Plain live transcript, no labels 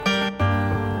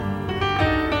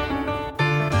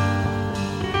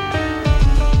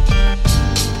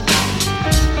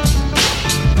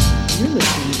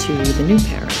to The New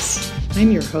Paris.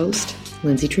 I'm your host,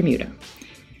 Lindsay Tremuta.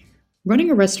 Running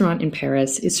a restaurant in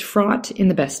Paris is fraught in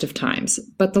the best of times,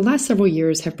 but the last several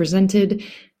years have presented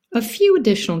a few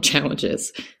additional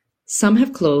challenges. Some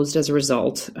have closed as a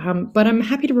result, but I'm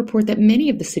happy to report that many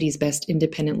of the city's best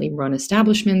independently run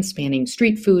establishments, spanning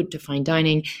street food to fine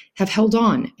dining, have held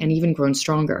on and even grown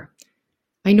stronger.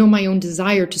 I know my own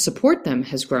desire to support them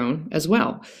has grown as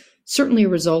well. Certainly a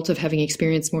result of having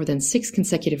experienced more than 6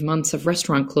 consecutive months of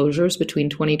restaurant closures between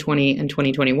 2020 and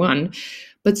 2021,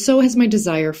 but so has my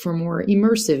desire for more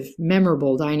immersive,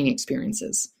 memorable dining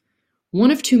experiences.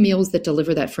 One of 2 meals that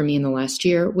delivered that for me in the last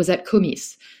year was at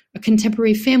Comice, a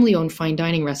contemporary family-owned fine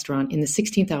dining restaurant in the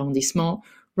 16th arrondissement,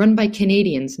 run by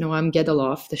Canadians Noam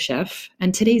Gedeloff, the chef,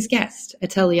 and today's guest,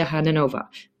 Etheliya Hananova,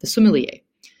 the sommelier.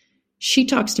 She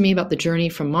talks to me about the journey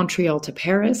from Montreal to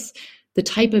Paris, the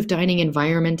type of dining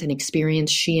environment and experience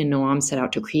she and Noam set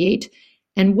out to create,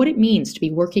 and what it means to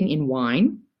be working in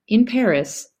wine in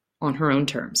Paris on her own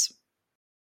terms.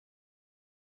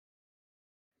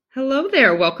 Hello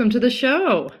there. Welcome to the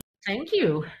show. Thank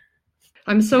you.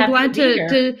 I'm so glad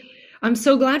I'm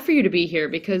so glad for you to be here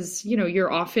because, you know,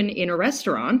 you're often in a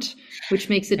restaurant, which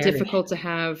makes it difficult to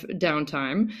have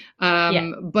downtime.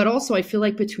 But also I feel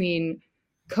like between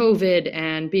COVID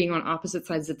and being on opposite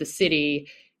sides of the city,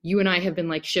 you and I have been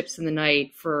like ships in the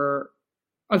night for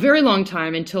a very long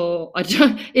time until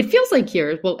it feels like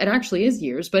years. Well, it actually is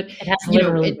years, but it has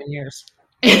literally been years.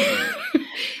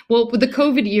 Well, the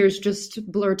COVID years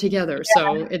just blur together,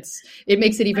 so it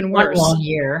makes it even worse. One long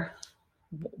year.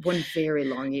 One very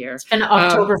long year. It's been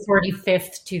October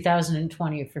 45th,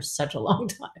 2020 for such a long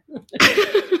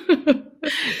time.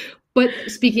 But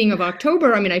speaking of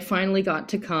October, I mean, I finally got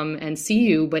to come and see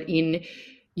you, but we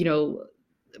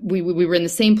were in the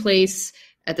same place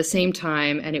at the same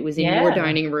time, and it was in your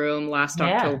dining room last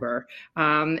October.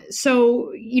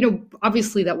 So, you know,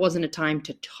 obviously that wasn't a time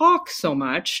to talk so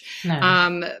much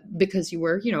because you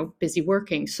were, you know, busy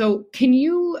working. So can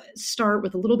you start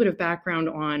with a little bit of background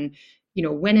on, you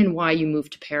know, when and why you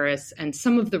moved to Paris and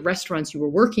some of the restaurants you were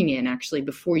working in actually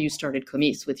before you started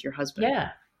Comice with your husband? Yeah.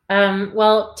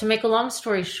 Well, to make a long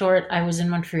story short, I was in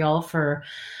Montreal for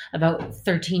about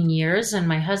 13 years, and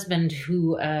my husband,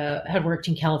 who had worked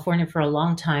in California for a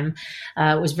long time,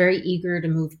 was very eager to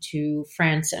move to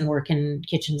France and work in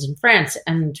kitchens in France.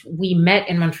 And we met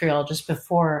in Montreal just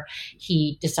before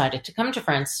he decided to come to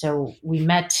France. So we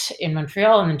met in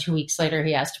Montreal, and then 2 weeks later,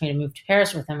 he asked me to move to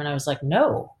Paris with him, and I was like,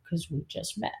 no, because we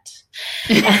just met.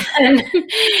 and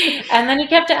then he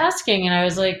kept asking, and I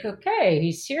was like, okay,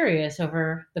 he's serious.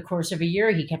 Over the course of a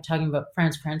year, he kept talking about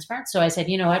France. So I said,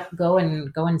 you know what, go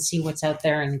and see what's out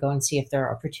there and go and see if there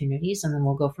are opportunities, and then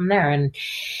we'll go from there. And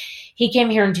he came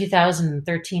here in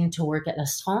 2013 to work at La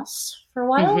France for a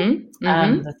while,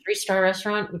 the 3-star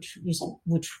restaurant, which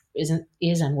is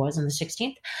and was in the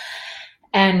 16th.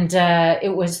 And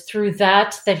it was through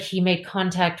that he made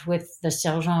contact with the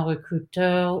Sergent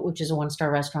Recruteur, which is a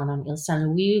 1-star restaurant on Ile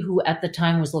Saint-Louis, who at the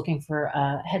time was looking for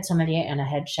a head sommelier and a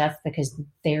head chef because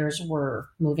theirs were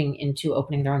moving into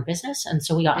opening their own business. And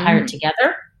so we got hired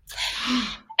together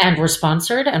and were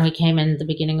sponsored. And we came in the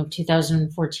beginning of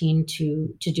 2014 to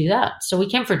do that. So we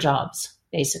came for jobs,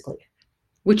 basically.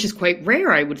 Which is quite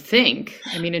rare, I would think.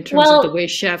 I mean, in terms of the way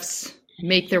chefs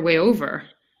make their way over.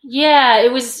 Yeah,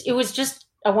 it was just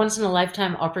a once in a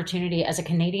lifetime opportunity as a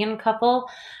Canadian couple,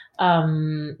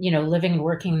 you know, living and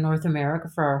working in North America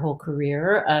for our whole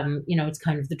career. You know, it's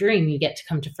kind of the dream. You get to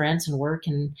come to France and work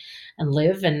and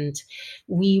live. And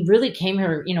we really came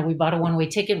here, you know, we bought a one-way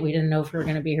ticket. We didn't know if we were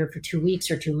going to be here for 2 weeks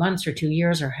or 2 months or 2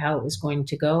 years or how it was going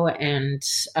to go. And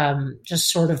just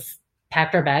sort of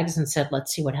packed our bags and said,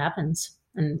 let's see what happens.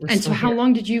 And so how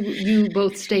long did you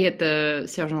both stay at the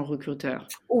Sergent Recruteur?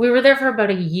 We were there for about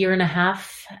a year and a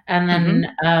half. And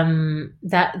then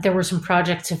that there were some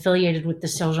projects affiliated with the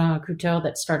Sergent Recruteur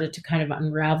that started to kind of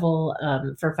unravel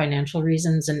for financial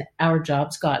reasons. And our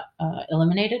jobs got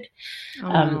eliminated.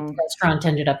 The restaurant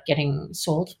ended up getting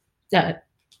sold. It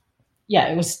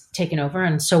was taken over.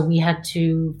 And so we had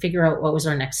to figure out what was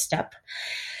our next step.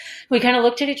 We kind of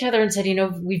looked at each other and said, you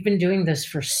know, we've been doing this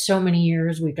for so many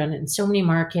years. We've done it in so many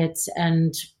markets.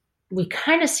 And we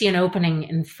kind of see an opening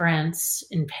in France,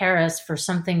 in Paris, for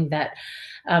something that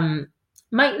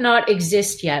might not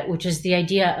exist yet, which is the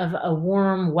idea of a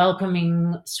warm,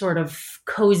 welcoming, sort of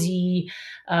cozy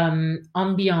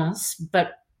ambiance,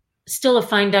 but still a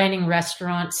fine dining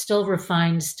restaurant, still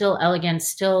refined, still elegant,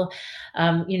 still,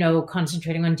 you know,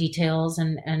 concentrating on details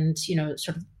and, you know,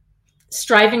 sort of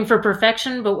striving for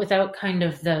perfection, but without kind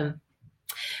of the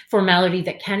formality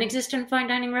that can exist in fine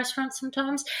dining restaurants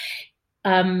sometimes.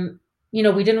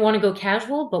 we didn't want to go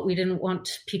casual, but we didn't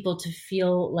want people to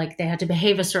feel like they had to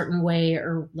behave a certain way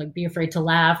or like be afraid to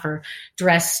laugh or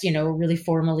dress, really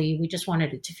formally. We just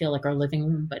wanted it to feel like our living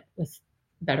room, but with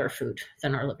better food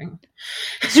than our living room.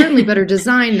 Certainly better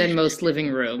design than most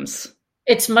living rooms.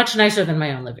 It's much nicer than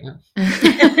my own living room.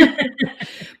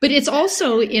 But it's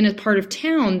also in a part of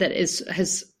town that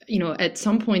has at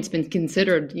some points been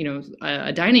considered,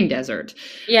 a dining desert.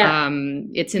 Yeah.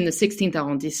 It's in the 16th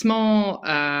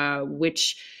arrondissement,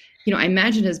 which, I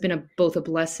imagine has been both a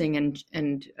blessing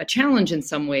and a challenge in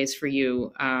some ways for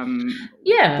you.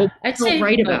 Yeah, I'd say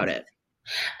right about it.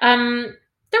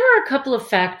 There were a couple of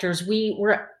factors. We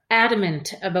were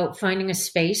adamant about finding a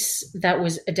space that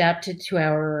was adapted to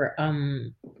our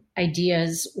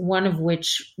ideas, one of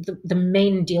which the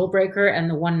main deal breaker and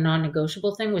the one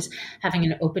non-negotiable thing was having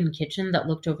an open kitchen that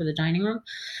looked over the dining room.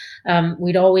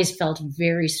 We'd always felt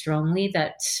very strongly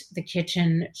that the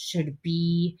kitchen should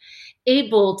be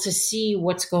able to see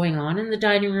what's going on in the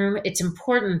dining room. It's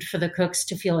important for the cooks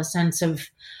to feel a sense of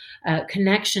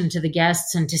connection to the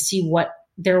guests and to see what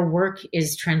their work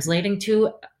is translating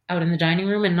to out in the dining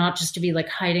room, and not just to be like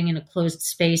hiding in a closed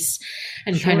space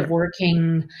and kind of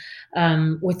working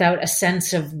without a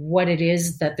sense of what it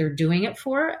is that they're doing it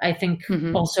for. I think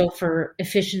also for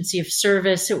efficiency of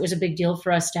service, it was a big deal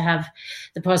for us to have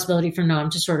the possibility for Noam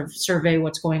to sort of survey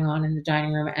what's going on in the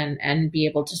dining room and be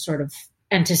able to sort of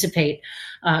anticipate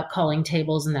calling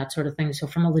tables and that sort of thing. So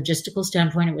from a logistical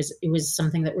standpoint, it was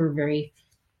something that we're very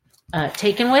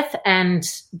taken with. And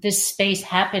this space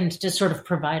happened to sort of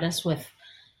provide us with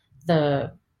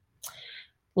the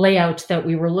layout that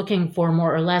we were looking for,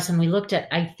 more or less. And we looked at,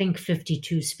 I think,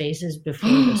 52 spaces before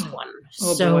this one.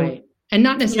 Oh, so, boy. And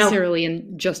not necessarily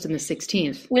just in the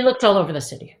 16th. We looked all over the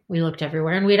city. We looked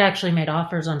everywhere. And we'd actually made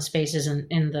offers on spaces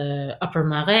in the Upper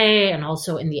Marais and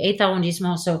also in the 8th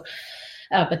arrondissement. So,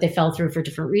 but they fell through for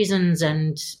different reasons.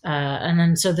 And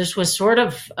then, so this was sort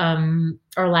of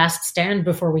our last stand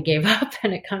before we gave up,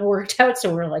 and it kind of worked out.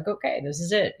 So we're like, okay, this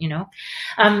is it,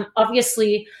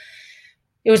 Obviously,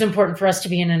 it was important for us to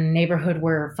be in a neighborhood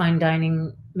where fine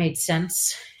dining made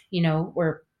sense,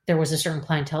 where there was a certain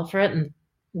clientele for it. And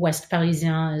West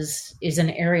Parisien is an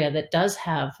area that does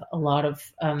have a lot of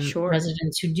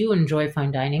residents who do enjoy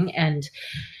fine dining. And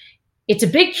it's a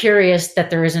bit curious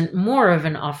that there isn't more of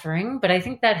an offering, but I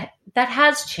think that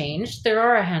has changed. There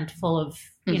are a handful of,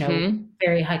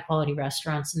 very high quality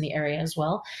restaurants in the area as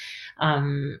well.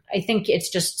 I think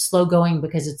it's just slow going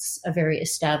because it's a very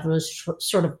established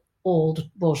sort of old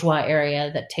bourgeois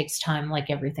area that takes time, like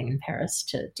everything in Paris,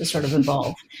 to sort of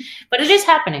evolve. But it is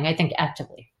happening, I think,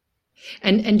 actively.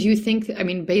 And do you think,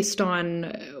 based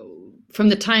on from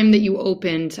the time that you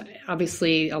opened,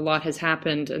 obviously a lot has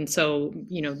happened, and so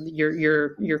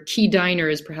your key diner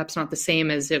is perhaps not the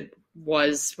same as it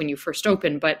was when you first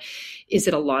opened. But is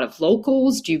it a lot of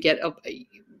locals? Do you get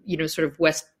sort of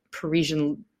West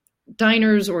Parisian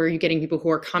diners, or are you getting people who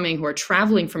are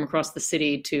traveling from across the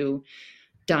city to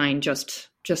dine just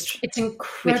it's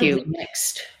incredibly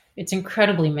mixed. It's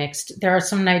incredibly mixed. There are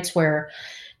some nights where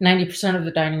 90% of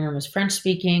the dining room is French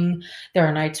speaking. There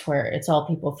are nights where it's all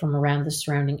people from around the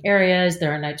surrounding areas.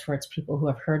 There are nights where it's people who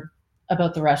have heard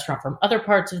about the restaurant from other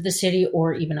parts of the city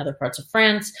or even other parts of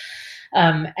France.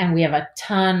 And we have a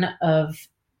ton of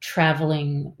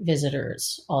traveling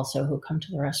visitors also who come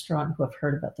to the restaurant, who have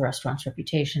heard about the restaurant's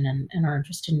reputation and are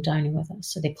interested in dining with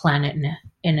us. So they plan it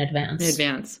in advance. In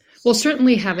advance. Well,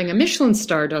 certainly having a Michelin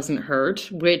star doesn't hurt,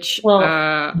 which,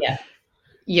 yeah,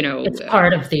 it's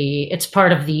part of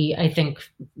the, I think,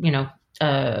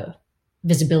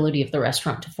 visibility of the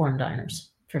restaurant to foreign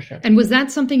diners, for sure. And was that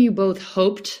something you both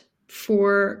hoped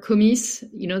for Comice,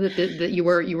 that you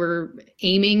were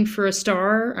aiming for a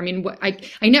star?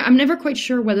 I'm never quite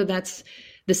sure whether that's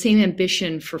the same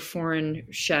ambition for foreign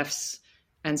chefs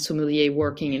and sommeliers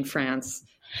working in France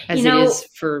as it is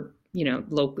for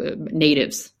local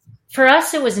natives. For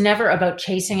us, it was never about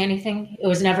chasing anything. It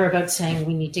was never about saying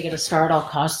we need to get a star at all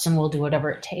costs and we'll do whatever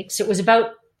it takes. It was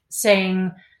about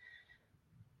saying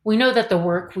we know that the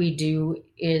work we do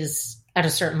is at a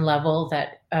certain level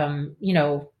that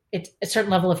it's a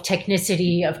certain level of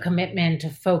technicity, of commitment,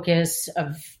 of focus,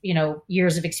 of,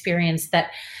 years of experience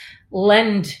that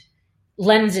lends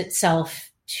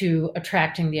itself to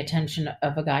attracting the attention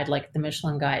of a guide like the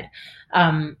Michelin Guide.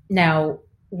 Now,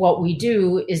 what we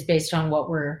do is based on what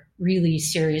we're really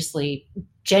seriously,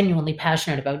 genuinely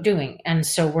passionate about doing. And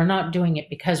so we're not doing it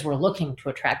because we're looking to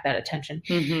attract that attention.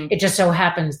 Mm-hmm. It just so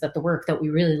happens that the work that we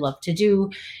really love to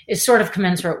do is sort of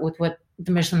commensurate with what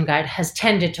the Michelin Guide has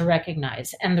tended to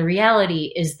recognize. And the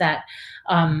reality is that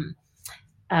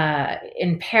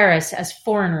in Paris as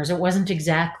foreigners, it wasn't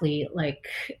exactly like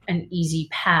an easy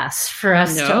pass for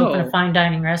us to open a No. fine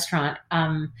dining restaurant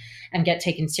and get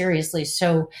taken seriously.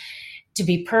 So, to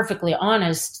be perfectly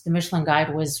honest, the Michelin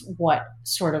Guide was what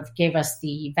sort of gave us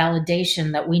the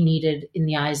validation that we needed in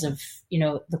the eyes of,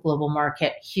 the global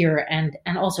market here and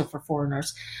also for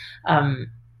foreigners,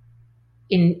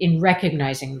 in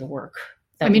recognizing the work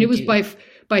that it was do.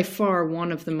 by far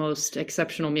one of the most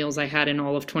exceptional meals I had in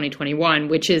all of 2021,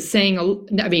 which is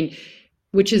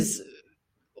which is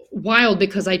wild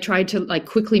because I tried to like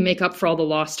quickly make up for all the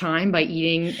lost time by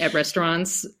eating at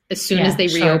restaurants as soon as they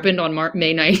reopened on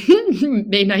May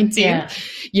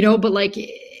 19th, but like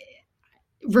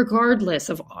regardless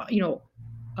of,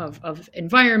 of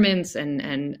environments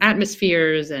and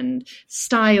atmospheres and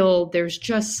style, there's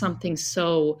just something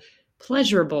so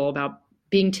pleasurable about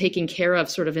being taken care of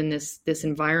sort of in this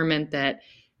environment that,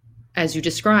 as you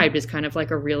described, is kind of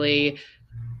like a really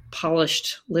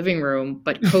polished living room,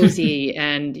 but cozy.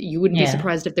 And you wouldn't be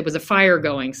surprised if there was a fire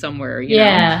going somewhere, you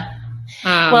know?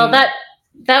 Well,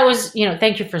 that was,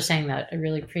 thank you for saying that. I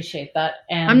really appreciate that.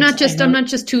 And I'm not just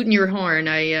tooting your horn.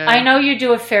 I know you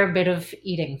do a fair bit of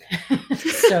eating.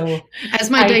 So as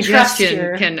my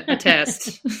digestion can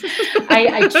attest.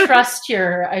 I trust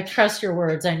your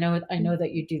words. I know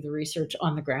that you do the research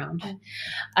on the ground.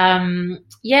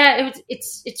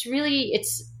 It's really,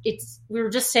 we were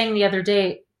just saying the other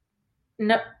day,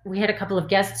 we had a couple of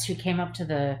guests who came up to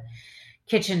the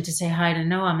kitchen to say hi to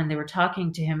Noam, and they were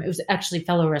talking to him. It was actually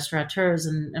fellow restaurateurs,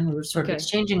 and we were sort of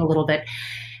exchanging a little bit.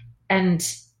 And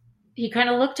he kind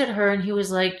of looked at her and he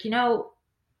was like,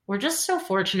 we're just so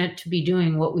fortunate to be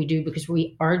doing what we do because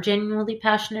we are genuinely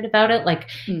passionate about it. Like,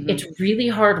 it's really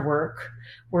hard work.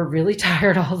 We're really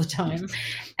tired all the time.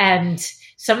 And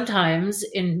sometimes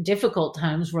in difficult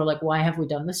times, we're like, why have we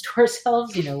done this to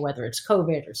ourselves? Whether it's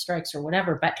COVID or strikes or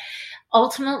whatever. But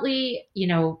ultimately,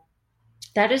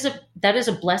 that is a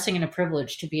blessing and a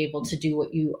privilege to be able to do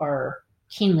what you are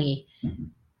keenly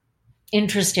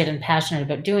interested and passionate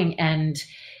about doing. And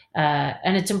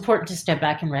it's important to step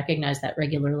back and recognize that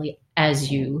regularly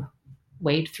as you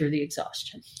wade through the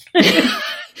exhaustion.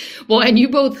 Well, and you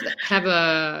both have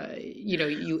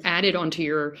you added onto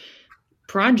your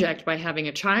project by having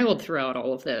a child throughout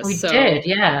all of this. We did,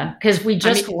 yeah, because we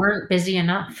just weren't busy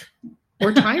enough.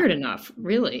 Or tired enough,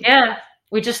 really. Yeah,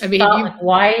 we just thought,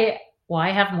 why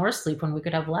have more sleep when we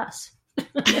could have less?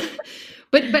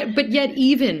 But yet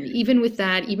even with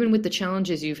that, even with the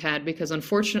challenges you've had, because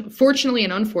fortunately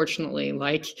and unfortunately,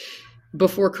 like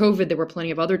before COVID, there were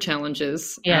plenty of other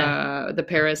challenges. Yeah. The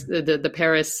Paris,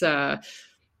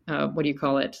 what do you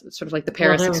call it? Sort of like the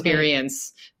Paris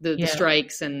experience, the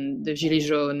strikes and the Gilets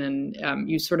jaunes, and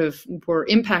you sort of were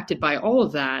impacted by all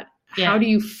of that. Yeah. How do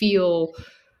you feel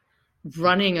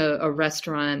running a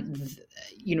restaurant,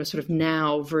 sort of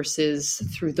now versus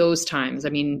through those times? I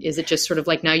mean, is it just sort of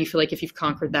like now you feel like if you've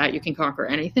conquered that, you can conquer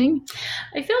anything?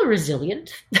 I feel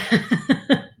resilient.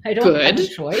 I don't have a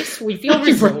choice. We feel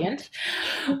resilient.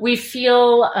 We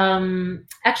feel,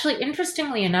 actually,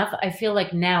 interestingly enough, I feel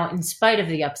like now, in spite of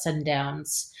the ups and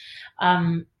downs,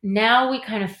 now we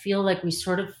kind of feel like we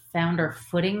sort of found our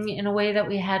footing in a way that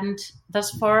we hadn't thus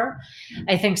far.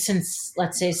 I think since,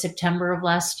 let's say, September of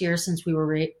last year, since we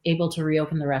were able to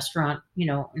reopen the restaurant,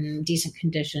 in decent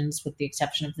conditions, with the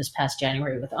exception of this past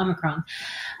January with Omicron,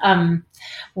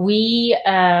 we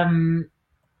kind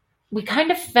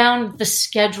of found the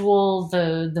schedule,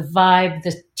 the vibe,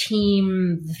 the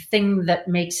team, the thing that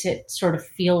makes it sort of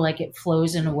feel like it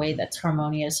flows in a way that's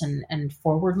harmonious and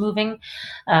forward moving.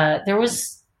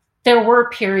 There were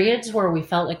periods where we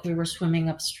felt like we were swimming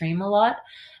upstream a lot,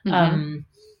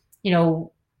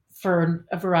 for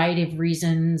a variety of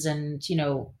reasons. And,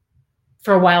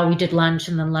 for a while we did lunch,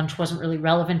 and then lunch wasn't really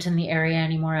relevant in the area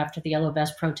anymore after the Yellow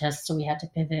Vest protests. So we had to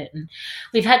pivot, and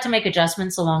we've had to make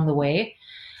adjustments along the way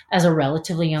as a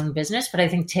relatively young business. But I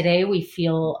think today we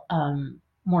feel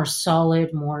more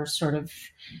solid, more sort of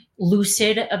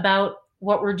lucid about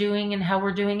what we're doing and how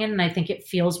we're doing it. And I think it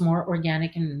feels more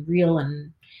organic and real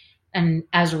and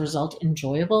as a result,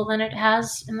 enjoyable than it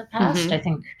has in the past. I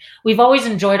think we've always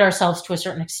enjoyed ourselves to a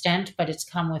certain extent, but it's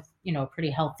come with, a pretty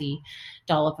healthy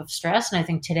dollop of stress. And I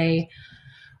think today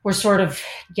we're sort of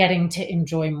getting to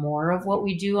enjoy more of what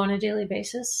we do on a daily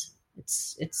basis.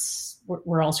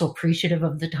 We're also appreciative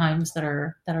of the times that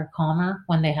are calmer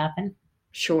when they happen.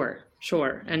 Sure.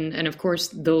 And of course,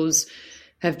 those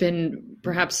have been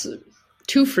perhaps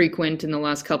too frequent in the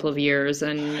last couple of years,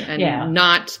 and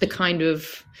not the kind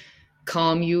of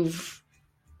calm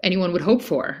anyone would hope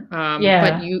for.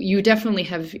 But you definitely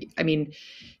have,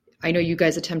 I know you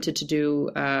guys attempted to do,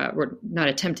 or not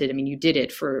attempted, I mean, you did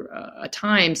it for a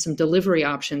time, some delivery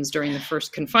options during the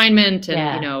first confinement.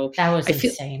 And, that was I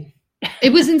feel insane.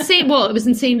 it was insane. Well, it was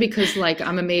insane because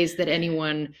I'm amazed that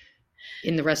anyone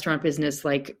in the restaurant business,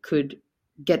 could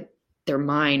get their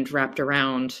mind wrapped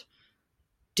around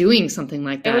doing something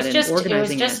like that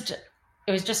organizing it.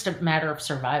 It was just a matter of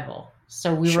survival.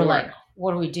 So we were like,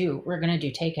 what do we do? We're going to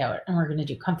do takeout and we're going to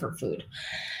do comfort food.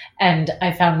 And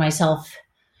I found myself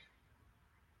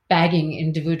bagging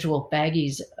individual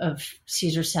baggies of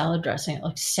Caesar salad dressing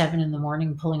at 7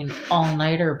 a.m, pulling an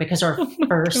all-nighter because our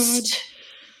first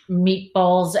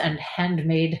meatballs and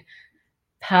handmade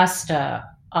pasta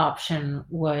option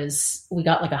was, we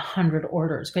got 100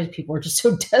 orders because people were just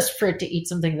so desperate to eat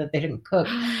something that they didn't cook.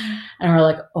 And we're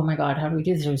like, oh my God, how do we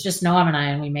do this? It was just Noam and I,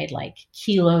 and we made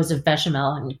kilos of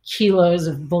bechamel and kilos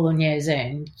of bolognese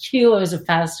and kilos of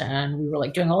pasta. And we were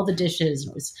doing all the dishes.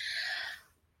 And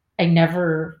I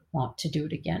never want to do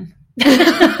it again. Well,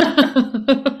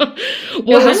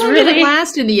 how long did it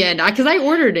last in the end? Because I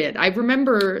ordered it. I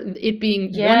remember it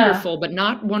being wonderful, but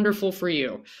not wonderful for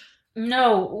you.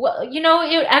 No, well,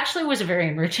 it actually was a very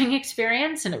enriching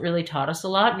experience, and it really taught us a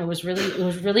lot. And it was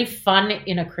really fun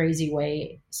in a crazy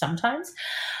way sometimes.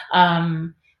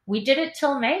 We did it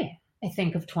till May, I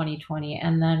think, of 2020,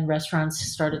 and then restaurants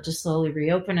started to slowly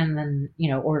reopen, and then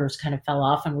orders kind of fell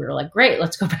off, and we were like, great,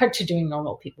 let's go back to doing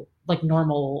normal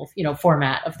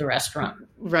format of the restaurant.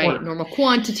 Right, normal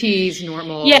quantities,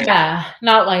 normal. Yeah,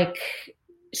 not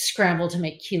scramble to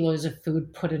make kilos of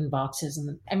food put in boxes.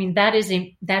 And that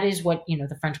is what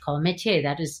the French call a métier.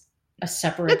 That is a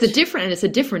separate. It's a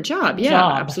different job. Yeah,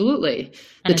 job. Absolutely.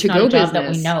 And the to-go business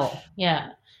that we know.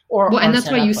 Yeah. And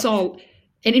that's why you saw.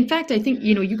 And in fact, I think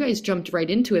you guys jumped right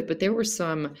into it, but there were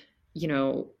some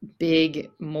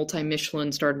big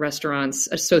multi-Michelin starred restaurants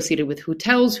associated with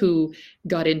hotels who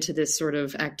got into this sort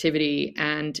of activity,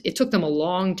 and it took them a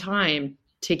long time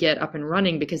to get up and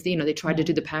running because they tried to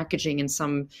do the packaging in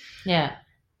some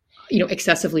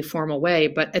excessively formal way,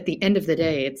 but at the end of the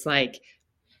day it's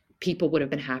people would have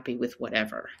been happy with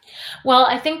whatever. Well,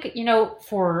 I think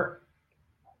for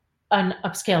an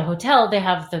upscale hotel, they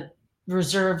have the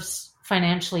reserves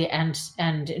financially and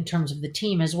in terms of the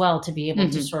team as well to be able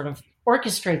to sort of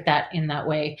orchestrate that in that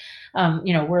way.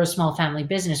 We're a small family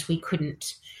business. We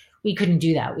couldn't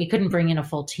do that. We couldn't bring in a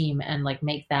full team and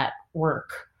make that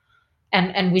work.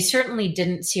 And we certainly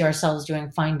didn't see ourselves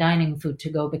doing fine dining food to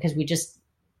go because we just,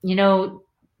 the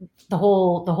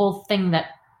whole thing that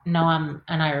Noam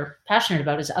and I are passionate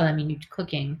about is a la minute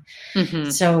cooking. Mm-hmm.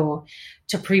 So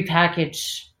to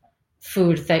prepackage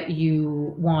food that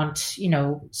you want,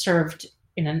 served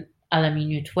in an a la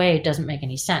minute way doesn't make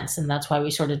any sense. And that's why we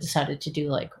sort of decided to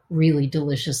do really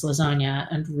delicious lasagna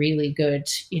and really good,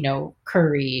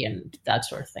 curry and that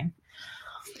sort of thing.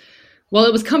 Well,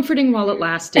 it was comforting while it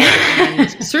lasted. And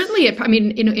certainly,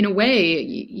 in a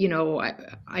way,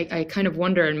 I kind of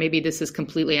wonder, and maybe this is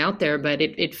completely out there, but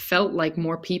it felt like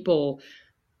more people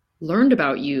learned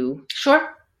about you.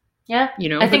 Sure. Yeah.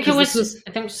 I think it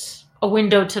was a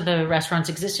window to the restaurant's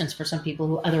existence for some people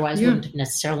who otherwise wouldn't have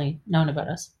necessarily known about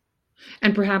us.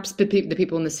 And perhaps the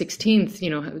people in the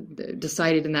 16th,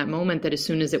 decided in that moment that as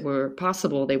soon as it were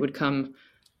possible, they would come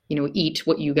eat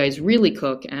what you guys really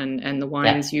cook and the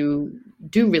wines you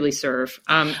do really serve.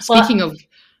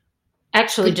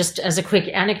 Actually, just as a quick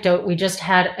anecdote, we just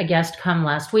had a guest come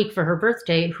last week for her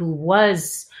birthday who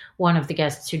was one of the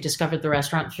guests who discovered the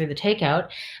restaurant through the takeout,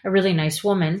 a really nice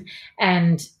woman.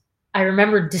 And I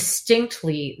remember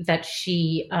distinctly that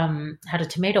she had a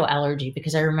tomato allergy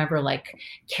because I remember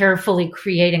carefully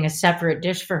creating a separate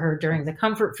dish for her during the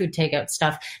comfort food takeout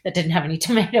stuff that didn't have any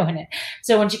tomato in it.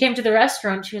 So when she came to the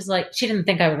restaurant, she was she didn't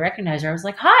think I would recognize her. I was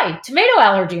like, hi, tomato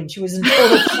allergy. And she was in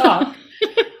total shock.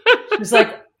 She was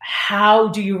like, how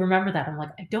do you remember that? I'm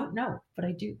like, I don't know, but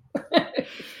I do.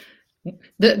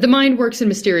 The mind works in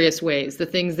mysterious ways, the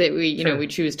things that we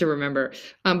choose to remember.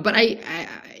 But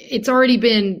it's already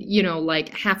been,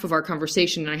 half of our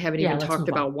conversation, and I haven't even talked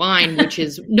about wine, which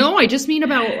is, no, I just mean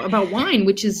about wine,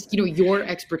 which is, your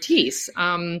expertise.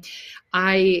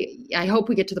 I hope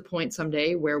we get to the point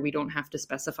someday where we don't have to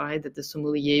specify that the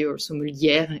sommelier or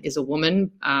sommelier is a woman.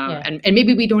 And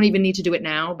maybe we don't even need to do it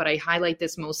now, but I highlight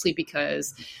this mostly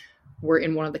because we're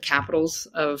in one of the capitals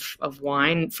of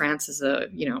wine. France is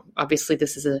obviously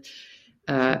this is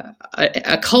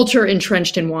a culture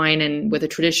entrenched in wine and with a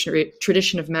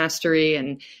tradition of mastery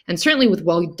and certainly with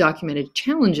well-documented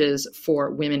challenges for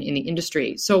women in the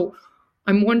industry. So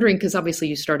I'm wondering, because obviously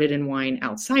you started in wine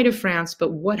outside of France,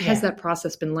 but what has that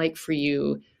process been like for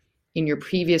you in your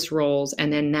previous roles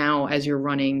and then now as you're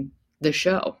running the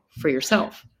show for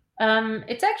yourself?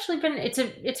 It's actually been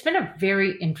it's been a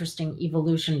very interesting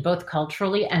evolution, both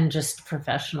culturally and just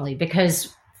professionally.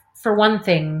 Because, for one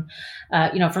thing,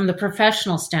 from the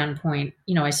professional standpoint,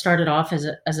 I started off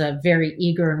as a very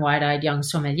eager and wide-eyed young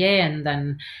sommelier, and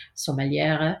then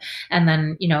sommelière, and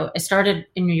then I started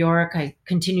in New York. I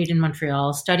continued in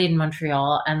Montreal, studied in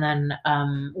Montreal, and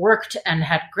then worked and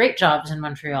had great jobs in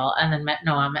Montreal, and then met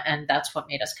Noam, and that's what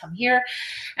made us come here.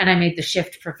 And I made the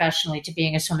shift professionally to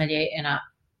being a sommelier in a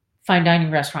fine dining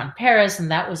restaurant in Paris.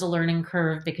 And that was a learning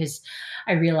curve, because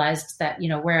I realized that,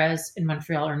 whereas in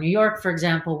Montreal or New York, for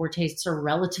example, where tastes are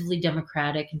relatively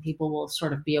democratic and people will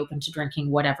sort of be open to drinking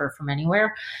whatever from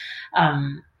anywhere,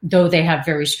 though they have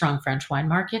very strong French wine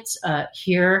markets,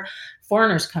 here,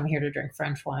 foreigners come here to drink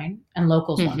French wine and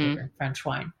locals want to drink French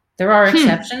wine. There are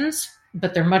exceptions,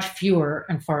 but they're much fewer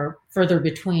and far further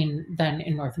between than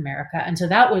in North America. And so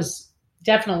that was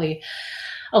definitely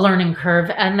a learning curve.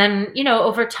 And then,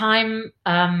 over time,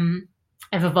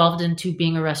 I've evolved into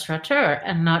being a restaurateur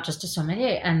and not just a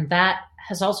sommelier. And that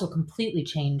has also completely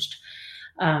changed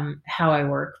how I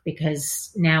work,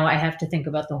 because now I have to think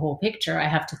about the whole picture. I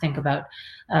have to think about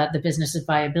the business's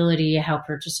viability, how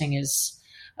purchasing is,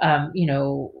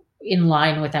 in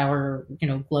line with our,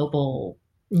 global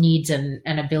needs and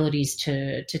abilities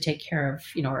to take care of,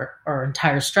 our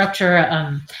entire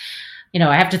structure.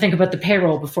 I have to think about the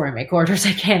payroll before I make orders.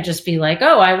 I can't just be like,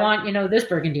 oh, I want, this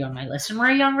Burgundy on my list. And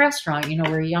we're a young restaurant,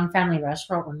 we're a young family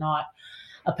restaurant. We're not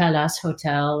a palace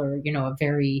hotel or, a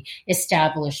very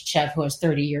established chef who has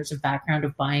 30 years of background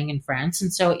of buying in France.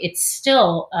 And so it's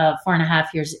still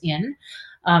 4.5 years in,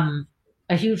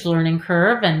 a huge learning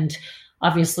curve. And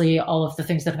obviously all of the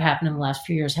things that have happened in the last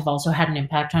few years have also had an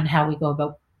impact on how we go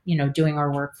about, doing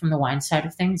our work from the wine side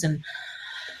of things. And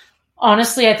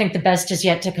honestly, I think the best is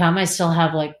yet to come. I still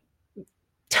have like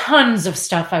tons of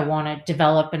stuff I want to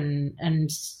develop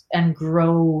and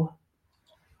grow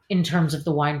in terms of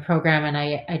the wine program. And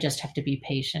I just have to be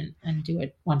patient and do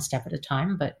it one step at a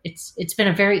time. But it's been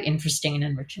a very interesting and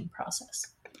enriching process.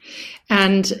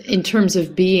 And in terms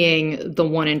of being the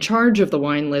one in charge of the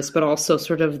wine list, but also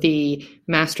sort of the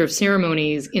master of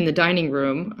ceremonies in the dining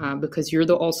room, because you're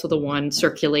also the one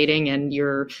circulating and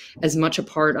you're as much a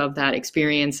part of that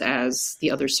experience as the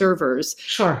other servers.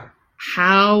 Sure.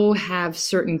 How have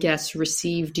certain guests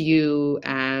received you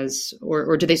as,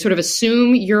 or do they sort of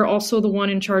assume you're also the one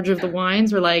in charge of the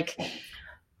wines, or like...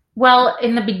 Well,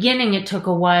 in the beginning, it took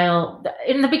a while.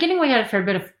 In the beginning, we had a fair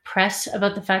bit of press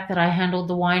about the fact that I handled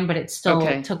the wine, but it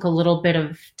still took a little bit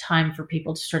of time for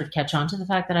people to sort of catch on to the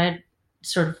fact that I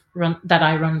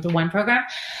run the wine program.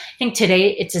 I think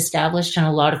today it's established, and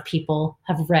a lot of people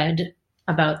have read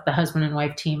about the husband and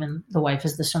wife team, and the wife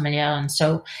is the sommelier. And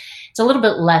so it's a little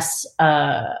bit less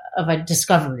of a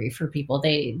discovery for people.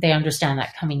 They understand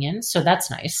that coming in. So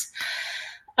that's nice.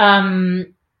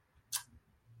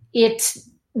 It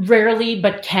rarely,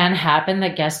 but can happen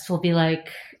that guests will be like,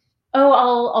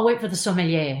 oh, I'll wait for the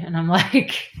sommelier. And I'm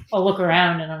like, I'll look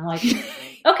around and I'm like,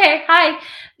 okay, hi,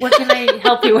 what can I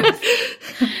help you with?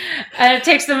 And it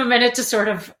takes them a minute to sort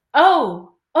of,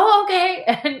 oh, okay.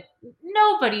 And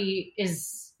nobody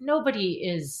is,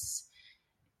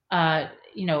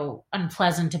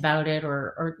 unpleasant about it,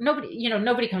 or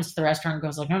nobody comes to the restaurant and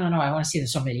goes like, no, I want to see the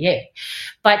sommelier.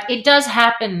 But it does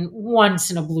happen once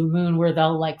in a blue moon where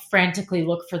they'll like frantically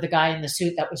look for the guy in the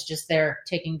suit that was just there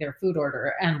taking their food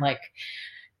order and like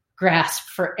grasp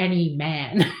for any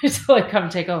man to like come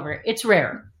take over. It's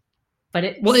rare, but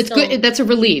it's good. That's a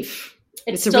relief.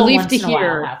 It's a relief to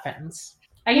hear. Happens.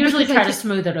 I usually try to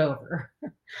smooth it over.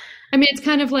 I mean, it's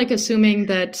kind of like assuming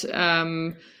that,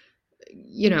 I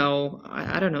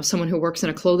don't know, someone who works in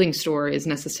a clothing store is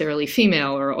necessarily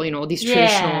female, or, these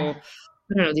traditional,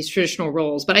 these traditional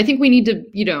roles. But I think we need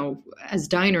to, as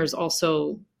diners,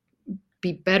 also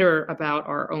be better about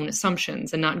our own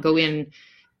assumptions and not go in.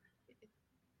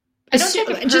 I don't take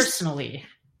it personally.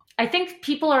 I think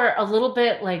people are a little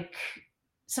bit like,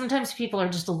 sometimes people are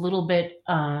just a little bit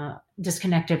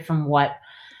disconnected from what,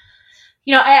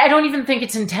 I don't even think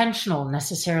it's intentional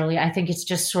necessarily. I think it's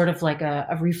just sort of like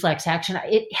a reflex action.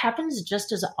 It happens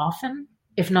just as often,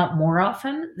 if not more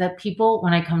often, that people,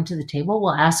 when I come to the table,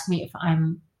 will ask me if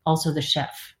I'm also the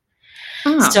chef.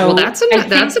 So that's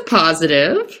a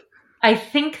positive. I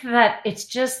think that it's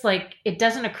just like, it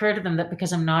doesn't occur to them that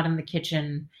because I'm not in the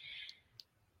kitchen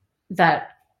that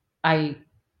I,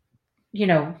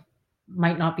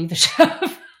 might not be the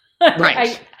chef.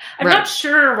 Right. I'm not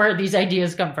sure where these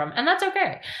ideas come from, and that's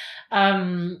okay.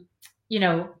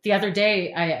 The other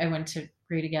day I went to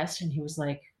greet a guest and he was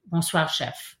like, bonsoir,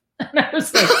 chef. And I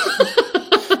was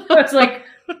like,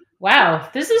 Wow,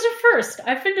 this is a first.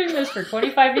 I've been doing this for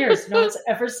 25 years. No one's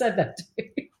ever said that to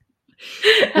me.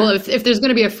 Well, if there's going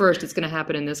to be a first, it's going to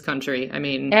happen in this country. I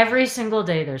mean, every single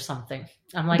day there's something.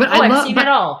 I'm like, but I've seen it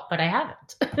all, but I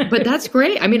haven't. But that's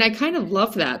great. I mean, I kind of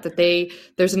love that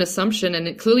there's an assumption,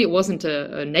 and clearly it wasn't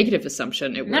a negative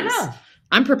assumption. It was, no.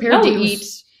 I'm prepared to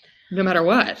eat no matter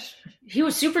what. He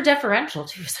was super deferential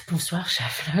too. He was like, bonsoir,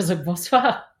 chef. And I was like,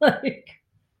 bonsoir. Like,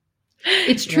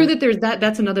 it's true that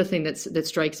that's another thing that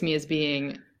strikes me as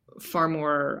being far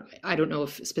more, I don't know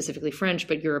if specifically French,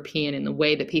 but European, in the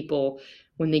way that people,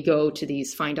 when they go to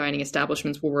these fine dining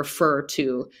establishments, will refer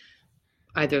to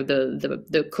either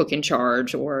the cook in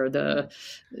charge or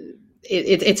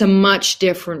it's a much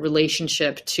different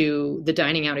relationship to the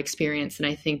dining out experience than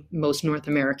I think most North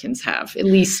Americans have, at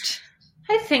least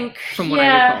I think, from what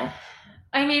I recall.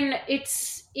 I mean,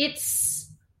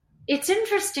 it's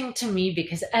interesting to me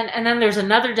because, and then there's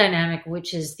another dynamic,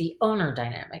 which is the owner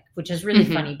dynamic, which is really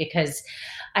funny because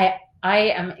I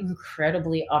am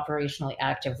incredibly operationally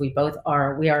active. We both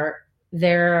are. We are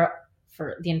there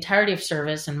for the entirety of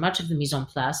service and much of the mise en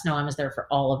place. Noam is there for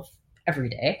all of every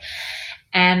day.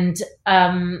 And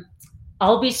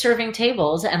I'll be serving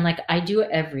tables and like I do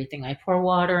everything. I pour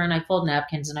water and I fold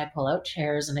napkins and I pull out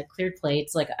chairs and I clear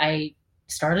plates. Like I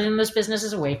started in this business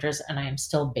as a waitress and I am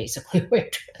still basically a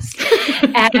waitress.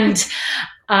 And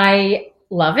I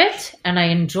love it and I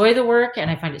enjoy the work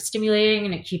and I find it stimulating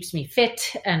and it keeps me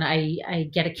fit and I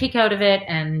get a kick out of it.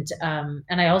 And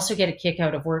I also get a kick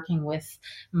out of working with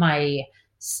my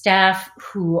staff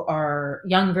who are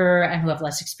younger and who have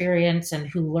less experience and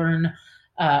who learn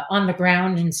on the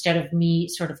ground instead of me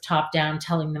sort of top down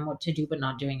telling them what to do but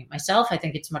not doing it myself. I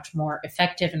think it's much more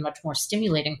effective and much more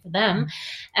stimulating for them.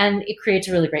 And it creates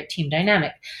a really great team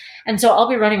dynamic. And so I'll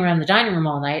be running around the dining room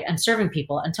all night and serving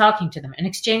people and talking to them and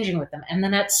exchanging with them. And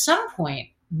then at some point,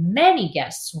 many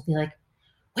guests will be like,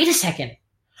 wait a second,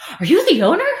 are you the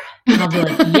owner? And I'll be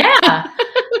like, yeah.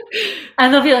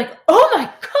 And they'll be like, oh my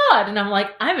God. And I'm like,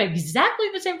 I'm exactly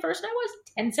the same person I was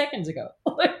 10 seconds ago.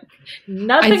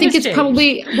 Nothing I think it's changed.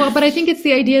 probably, but I think it's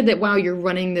the idea that, wow, you're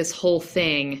running this whole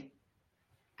thing.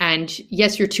 And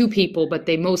yes, you're two people, but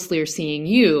they mostly are seeing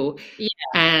you. Yeah.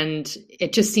 And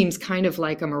it just seems kind of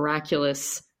like a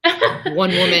miraculous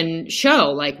one woman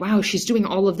show. Like, wow, she's doing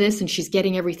all of this and she's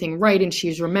getting everything right and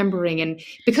she's remembering. And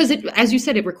because it, as you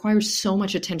said, it requires so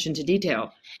much attention to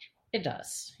detail. It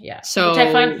does, yeah. So, which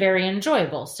I find very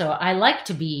enjoyable. So I like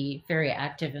to be very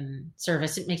active in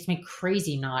service. It makes me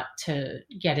crazy not to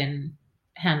get in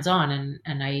hands-on,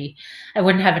 and I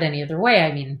wouldn't have it any other way.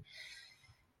 I mean,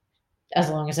 as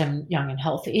long as I'm young and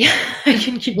healthy, I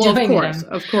can keep doing it.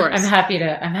 Of course. I'm happy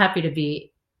to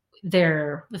be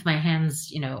there with my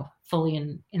hands, fully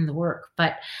in the work.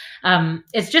 But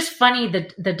it's just funny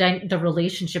that the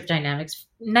relationship dynamics,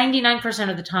 99%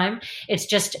 of the time, it's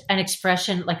just an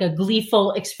expression, like a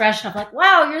gleeful expression of like,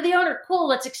 wow, you're the owner. Cool.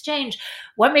 Let's exchange.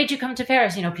 What made you come to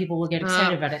Paris? People will get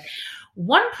excited about it.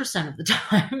 1% of the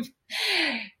time,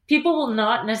 people will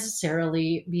not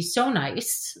necessarily be so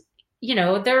nice.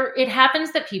 It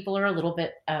happens that people are a little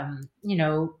bit,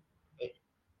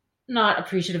 not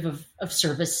appreciative of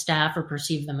service staff or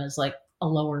perceive them as like a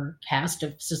lower caste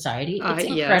of society. It's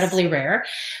incredibly rare,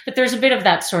 but there's a bit of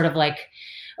that sort of like,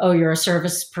 oh, you're a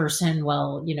service person.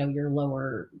 Well, you're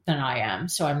lower than I am.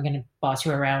 So I'm going to boss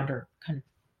you around or kind of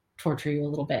torture you a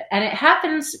little bit. And it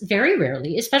happens very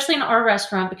rarely, especially in our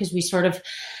restaurant, because we sort of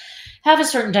have a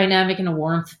certain dynamic and a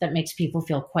warmth that makes people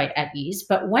feel quite at ease.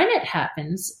 But when it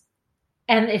happens,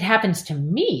 and it happens to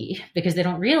me because they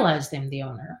don't realize I'm the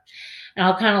owner, and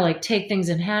I'll kind of like take things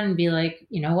in hand and be like,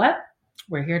 you know what?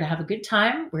 We're here to have a good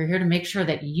time. We're here to make sure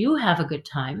that you have a good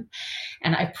time.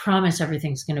 And I promise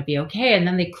everything's going to be okay. And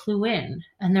then they clue in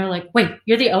and they're like, wait,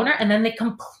 you're the owner? And then they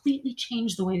completely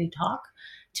change the way they talk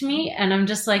to me. And I'm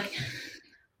just like,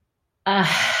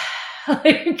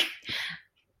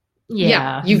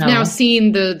 you've now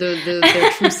seen their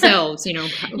true selves,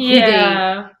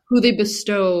 who they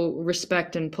bestow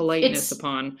respect and politeness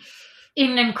upon.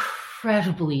 An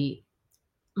incredibly,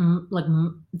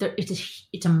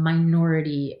 it's a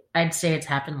minority. I'd say it's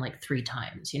happened like 3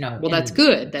 times, Well, that's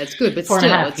good. But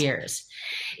 4.5 years.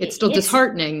 It's still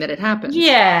disheartening that it happens.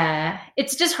 Yeah,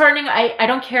 it's disheartening. I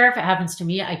don't care if it happens to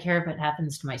me. I care if it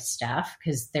happens to my staff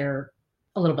because they're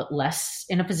a little bit less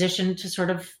in a position to sort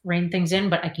of rein things in,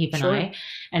 but I keep an eye.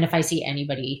 And if I see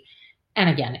anybody, and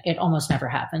again, it almost never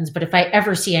happens, but if I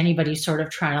ever see anybody sort of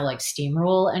trying to like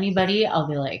steamroll anybody, I'll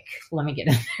be like, let me get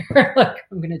in there. Like,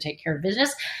 I'm going to take care of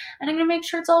business and I'm going to make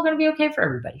sure it's all going to be okay for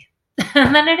everybody.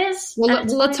 And then it is. Well,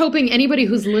 let's hoping anybody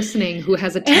who's listening who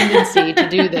has a tendency to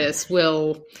do this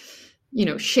will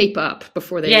shape up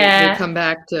before they Yeah. come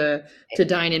back to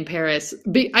dine in Paris.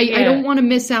 But I Yeah. don't want to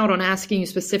miss out on asking you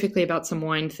specifically about some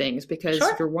wine things, because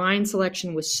Sure. your wine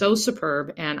selection was so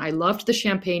superb, and I loved the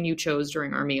champagne you chose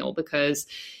during our meal, because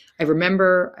I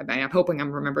remember, I'm hoping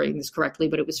I'm remembering this correctly,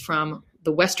 but it was from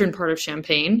the western part of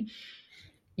Champagne.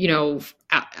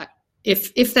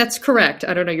 If that's correct,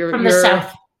 I don't know. From the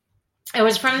south. It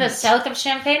was from the south of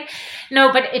Champagne.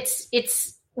 No, but it's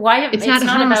why it's not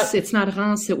Reims. about. It's not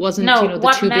Reims. It wasn't. No, The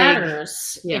what two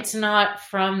matters? big. Yeah. It's not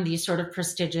from these sort of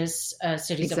prestigious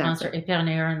cities of Reims or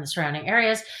Épernay and the surrounding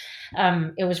areas.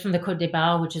 It was from the Côte des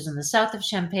Baux, which is in the south of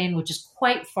Champagne, which is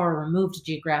quite far removed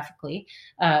geographically,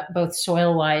 both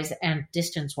soil-wise and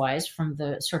distance-wise from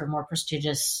the sort of more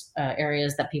prestigious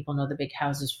areas that people know the big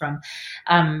houses from.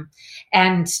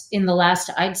 And in the last,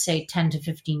 I'd say 10 to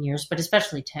 15 years, but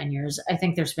especially 10 years, I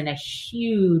think there's been a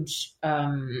huge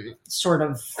sort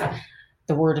of,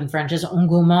 the word in French is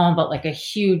engouement, but like a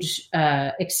huge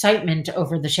excitement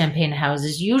over the champagne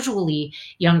houses, usually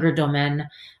younger domaines,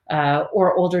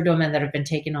 or older domains that have been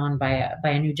taken on by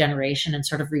a new generation and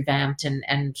sort of revamped,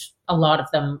 and a lot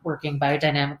of them working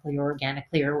biodynamically or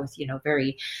organically, or with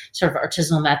very sort of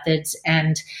artisanal methods.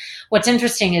 And what's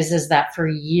interesting is that for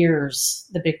years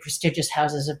the big prestigious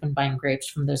houses have been buying grapes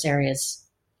from those areas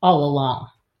all along.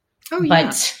 Oh, yeah.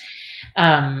 But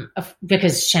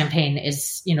because Champagne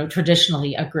is,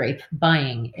 traditionally a grape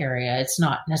buying area. It's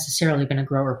not necessarily been a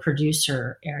grower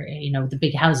producer area. The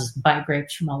big houses buy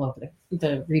grapes from all over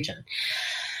the region.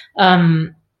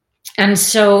 And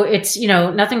so it's,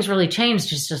 nothing's really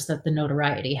changed. It's just that the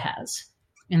notoriety has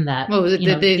in that. Well,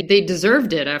 they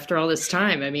deserved it after all this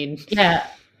time. I mean, yeah.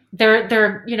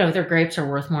 Their grapes are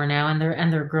worth more now, and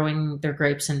they're growing their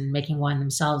grapes and making wine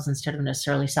themselves instead of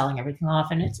necessarily selling everything off.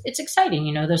 And it's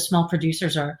exciting. Those small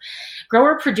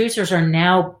grower producers are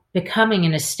now becoming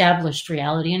an established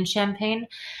reality in Champagne.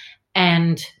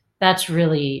 And that's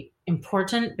really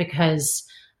important because,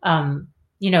 I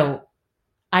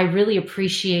really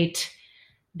appreciate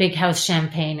Big House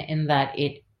Champagne in that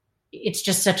it's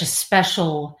just such a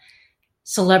special,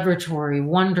 celebratory,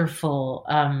 wonderful,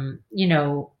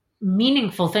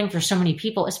 meaningful thing for so many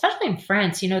people, especially in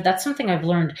France. That's something I've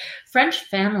learned. French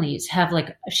families have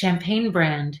like a champagne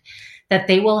brand that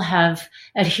they will have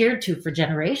adhered to for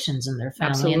generations in their family.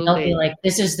 Absolutely. And they'll be like,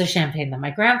 this is the champagne that my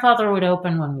grandfather would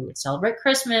open when we would celebrate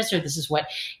Christmas, or this is what,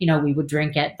 we would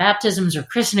drink at baptisms or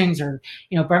christenings or,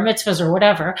 bar mitzvahs or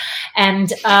whatever.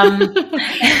 And,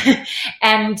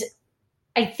 and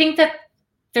I think that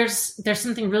there's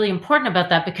something really important about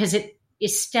that, because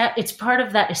it's part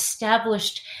of that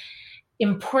established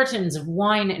importance of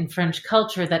wine in French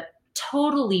culture that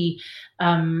totally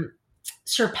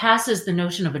surpasses the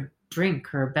notion of a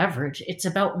drink or a beverage. It's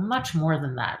about much more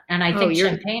than that. And I think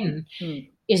Champagne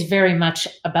is very much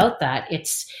about that.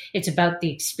 It's about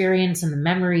the experience and the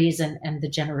memories and the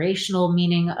generational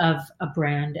meaning of a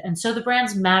brand. And so the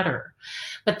brands matter.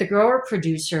 But the grower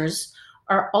producers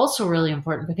are also really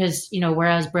important because,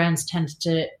 whereas brands tend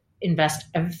to invest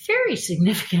a very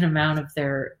significant amount of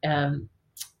their,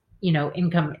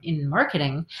 income in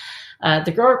marketing,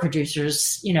 the grower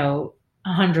producers,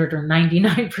 100 or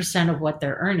 99% of what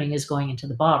they're earning is going into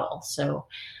the bottle. So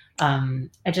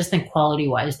I just think quality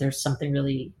wise, there's something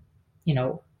really,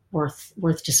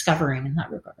 worth discovering in that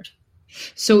regard.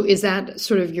 So is that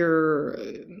sort of your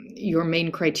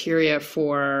main criteria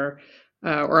for,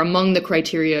 or among the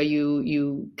criteria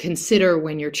you consider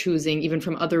when you're choosing, even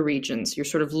from other regions? You're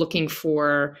sort of looking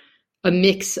for a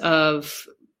mix of,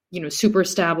 super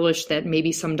established that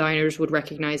maybe some diners would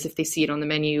recognize if they see it on the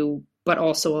menu, but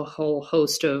also a whole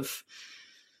host of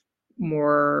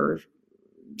more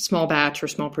small batch or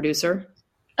small producer?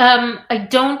 I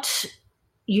don't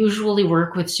usually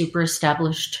work with super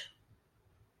established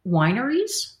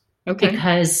wineries. Okay.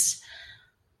 Because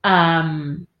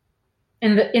in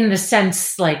the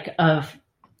sense like of,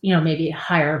 maybe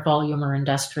higher volume or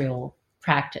industrial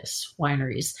practice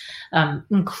wineries,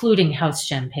 including house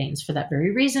champagnes for that very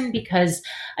reason, because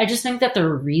I just think that they're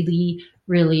really,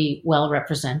 really well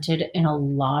represented in a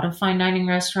lot of fine dining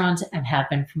restaurants and have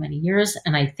been for many years.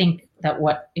 And I think that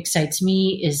what excites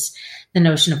me is the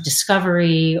notion of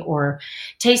discovery or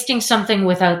tasting something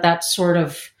without that sort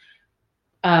of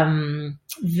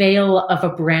veil of a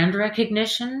brand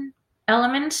recognition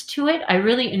element to it. I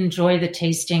really enjoy the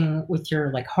tasting with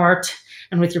your heart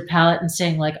and with your palate and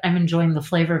saying I'm enjoying the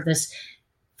flavor of this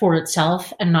for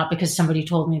itself and not because somebody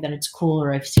told me that it's cool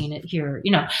or I've seen it here.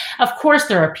 Of course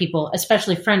there are people,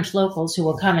 especially French locals, who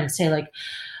will come and say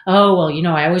oh, well,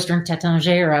 I always drink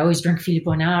Taittinger, or I always drink Philippe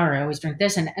Bonard, or I always drink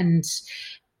this. And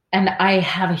I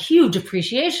have a huge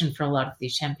appreciation for a lot of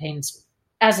these champagnes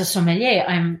as a sommelier,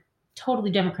 I'm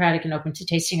totally democratic and open to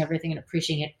tasting everything and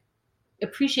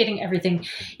appreciating everything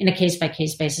in a case by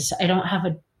case basis. I don't have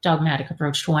a dogmatic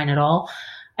approach to wine at all.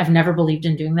 I've never believed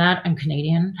in doing that. I'm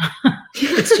Canadian.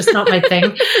 It's just not my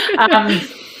thing.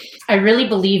 I really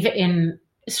believe in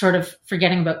sort of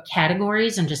forgetting about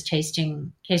categories and just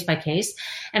tasting case by case.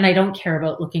 And I don't care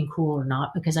about looking cool or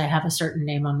not because I have a certain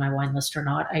name on my wine list or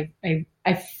not.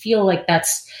 I feel like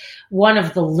that's one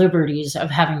of the liberties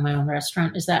of having my own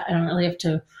restaurant, is that I don't really have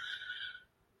to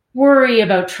worry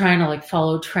about trying to like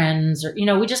follow trends, or,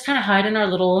 we just kind of hide in our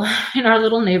little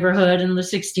neighborhood in the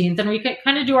 16th, and we can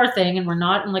kind of do our thing, and we're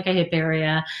not in like a hip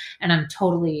area, and I'm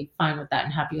totally fine with that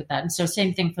and happy with that. And so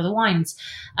same thing for the wines.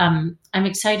 I'm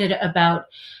excited about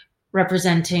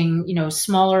representing,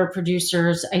 smaller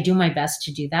producers. I do my best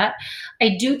to do that.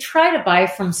 I do try to buy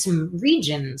from some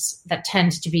regions that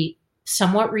tend to be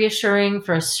somewhat reassuring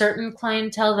for a certain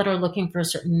clientele that are looking for a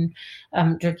certain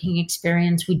drinking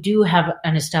experience. We do have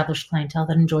an established clientele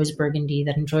that enjoys Burgundy,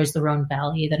 that enjoys the Rhone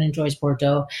Valley, that enjoys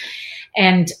Bordeaux.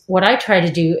 And what I try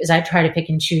to do is I try to pick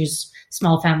and choose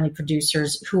small family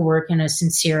producers who work in a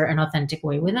sincere and authentic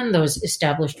way within those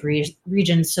established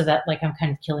regions, so that like I'm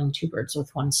kind of killing two birds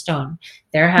with one stone.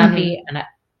 They're happy, and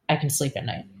I can sleep at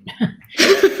night.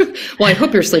 Well, I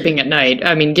hope you're sleeping at night.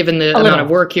 I mean, given the amount of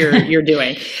work you're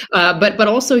doing, but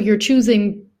also you're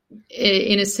choosing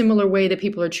in a similar way that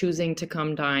people are choosing to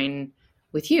come dine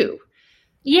with you.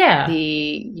 Yeah.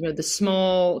 The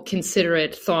small,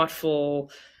 considerate,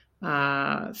 thoughtful,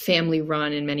 family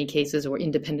run in many cases, or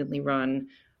independently run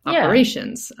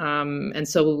operations. And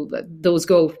so those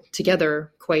go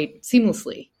together quite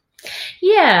seamlessly.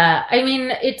 Yeah. I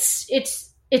mean,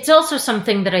 it's also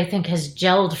something that I think has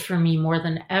gelled for me more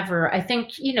than ever. I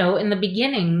think, in the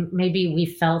beginning, maybe we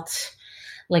felt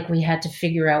like we had to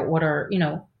figure out what our,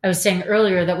 I was saying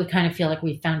earlier that we kind of feel like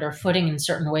we found our footing in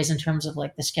certain ways in terms of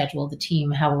like the schedule, the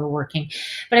team, how we're working.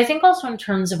 But I think also in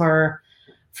terms of our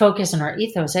focus and our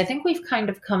ethos, I think we've kind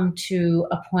of come to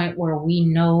a point where we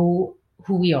know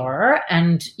who we are,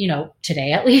 and,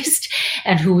 today at least,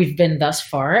 and who we've been thus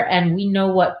far. And we know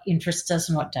what interests us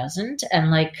and what doesn't.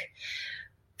 And like,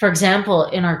 for example,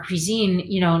 in our cuisine,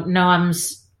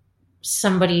 Noam's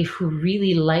somebody who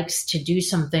really likes to do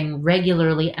something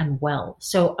regularly and well.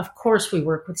 So of course we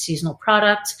work with seasonal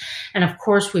products, and of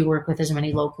course we work with as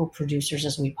many local producers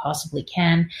as we possibly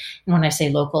can. And when I say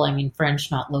local, I mean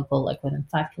French, not local, like within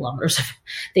 5 kilometers of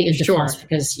the Ile-de-France,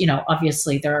 because,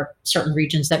 obviously there are certain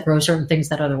regions that grow certain things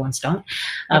that other ones don't.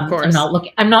 Of course.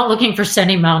 I'm not looking for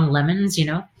Seine-Marne lemons,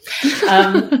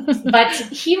 but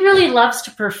he really loves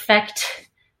to perfect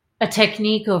a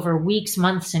technique over weeks,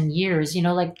 months, and years.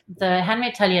 Like the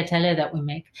handmade tagliatelle that we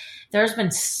make, there's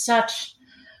been such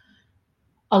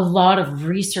a lot of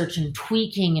research and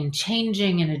tweaking and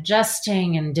changing and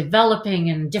adjusting and developing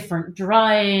and different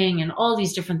drying and all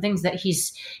these different things that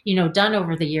he's, done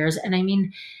over the years. And I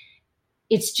mean,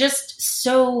 it's just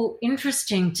so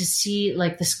interesting to see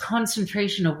like this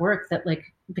concentration of work that like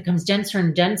becomes denser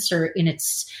and denser in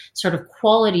its sort of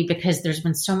quality, because there's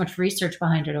been so much research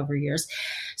behind it over years.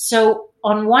 So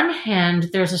on one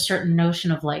hand, there's a certain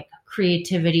notion of like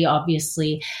creativity,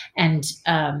 obviously, and,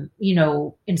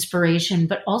 inspiration,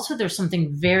 but also there's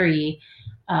something very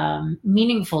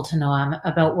meaningful to Noam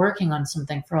about working on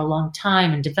something for a long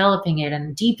time and developing it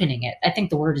and deepening it. I think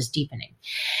the word is deepening.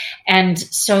 And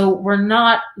so we're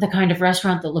not the kind of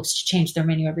restaurant that looks to change their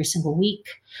menu every single week,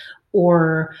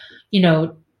 or,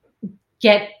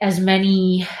 get as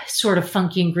many sort of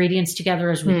funky ingredients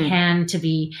together as we can to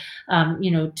be,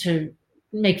 to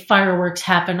make fireworks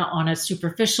happen on a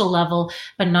superficial level,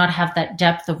 but not have that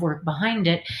depth of work behind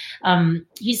it.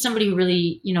 He's somebody who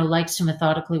really, likes to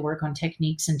methodically work on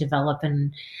techniques and develop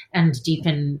and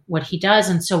deepen what he does.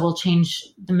 And so we'll change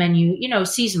the menu,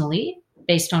 seasonally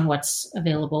based on what's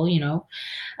available,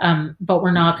 but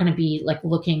we're not going to be like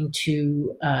looking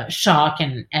to shock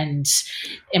and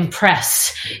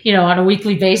impress, on a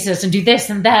weekly basis and do this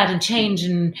and that and change.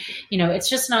 And, it's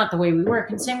just not the way we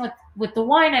work. And same with the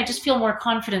wine, I just feel more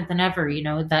confident than ever,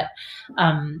 that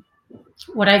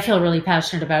what I feel really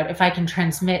passionate about, if I can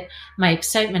transmit my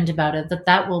excitement about it,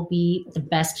 that will be the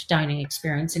best dining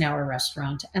experience in our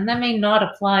restaurant. And that may not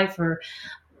apply for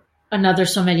another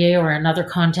sommelier or another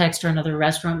context or another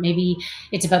restaurant. Maybe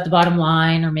it's about the bottom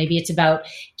line, or maybe it's about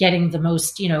getting the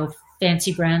most,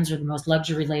 fancy brands or the most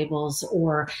luxury labels,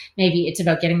 or maybe it's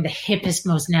about getting the hippest,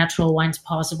 most natural wines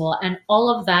possible. And all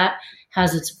of that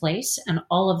has its place, and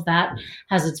all of that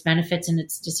has its benefits and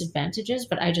its disadvantages.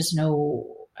 But I just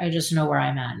know where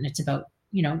I'm at, and it's about,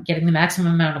 getting the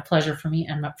maximum amount of pleasure for me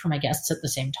and for my guests at the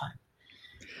same time.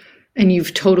 And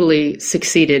you've totally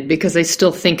succeeded, because I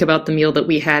still think about the meal that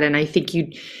we had, and I think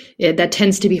that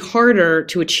tends to be harder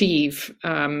to achieve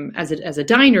as a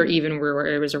diner, even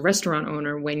where as a restaurant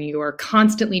owner, when you are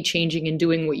constantly changing and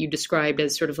doing what you described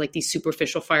as sort of like these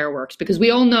superficial fireworks. Because we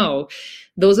all know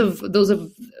those of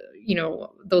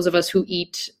us who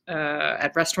eat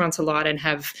at restaurants a lot and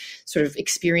have sort of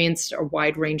experienced a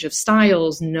wide range of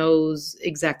styles knows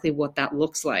exactly what that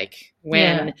looks like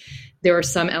when there are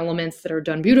some elements that are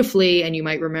done beautifully and you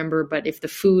might remember, but if the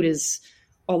food is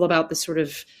all about the sort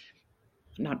of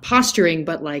not posturing,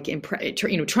 but like,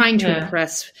 trying to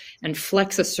impress and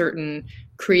flex a certain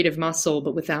creative muscle,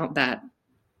 but without that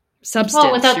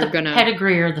substance, without the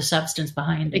pedigree or the substance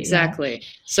behind it. Exactly. Yeah.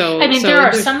 So I mean,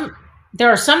 there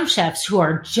are some chefs who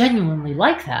are genuinely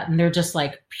like that, and they're just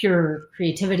like pure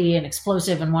creativity and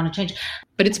explosive and want to change.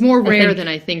 But it's more rare than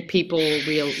I think people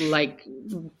like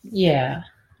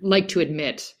to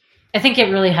admit. I think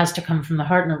it really has to come from the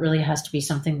heart, and it really has to be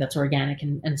something that's organic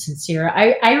and sincere.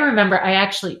 I remember,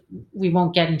 we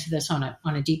won't get into this on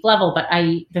a deep level, but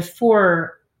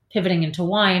before pivoting into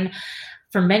wine,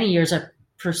 for many years, I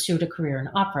pursued a career in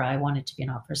opera. I wanted to be an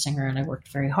opera singer, and I worked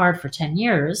very hard for 10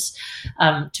 years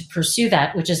to pursue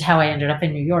that, which is how I ended up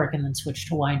in New York and then switched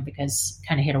to wine because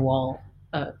kind of hit a wall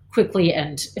quickly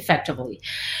and effectively.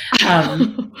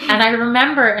 And I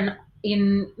remember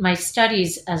in my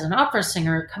studies as an opera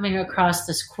singer coming across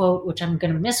this quote, which I'm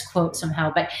going to misquote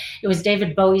somehow, but it was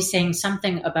David Bowie saying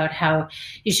something about how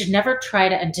you should never try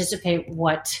to anticipate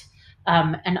what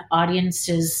an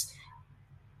audience's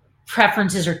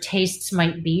preferences or tastes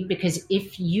might be, because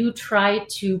if you try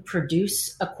to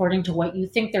produce according to what you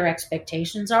think their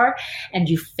expectations are and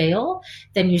you fail,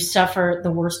 then you suffer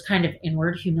the worst kind of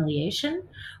inward humiliation.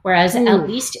 Whereas at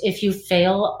least if you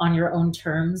fail on your own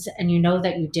terms and you know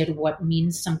that you did what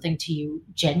means something to you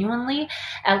genuinely,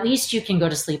 at least you can go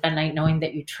to sleep at night knowing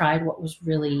that you tried what was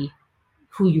really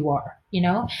who you are,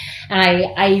 and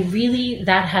I really,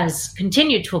 that has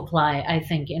continued to apply, I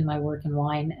think, in my work in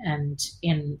wine and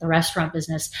in the restaurant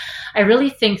business. I really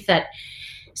think that,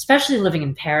 especially living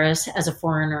in Paris as a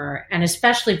foreigner, and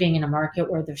especially being in a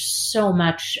market where there's so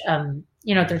much,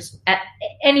 there's at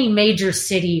any major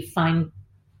city, fine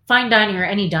dining or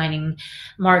any dining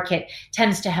market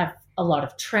tends to have a lot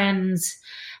of trends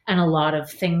and a lot of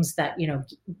things that,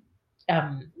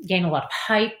 gain a lot of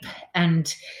hype,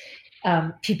 and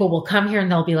people will come here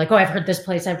and they'll be like, oh, I've heard this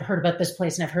place, I've heard about this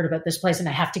place, and I've heard about this place, and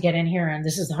I have to get in here, and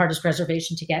this is the hardest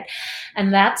reservation to get.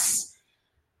 And that's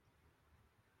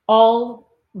all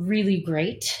really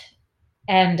great.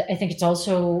 And I think it's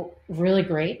also really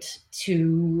great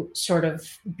to sort of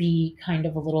be kind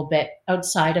of a little bit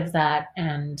outside of that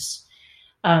and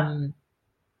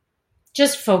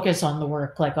just focus on the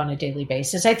work, like on a daily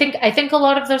basis. I think a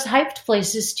lot of those hyped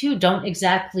places too don't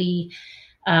exactly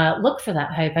look for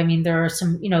that hype. I mean, there are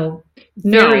some,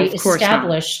 very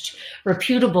established,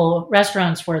 reputable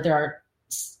restaurants where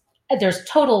there's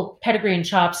total pedigree and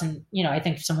chops. And, I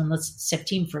think if someone lists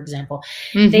Septime, for example,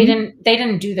 they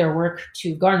didn't do their work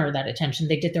to garner that attention.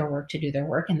 They did their work to do their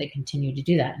work, and they continue to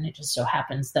do that. And it just so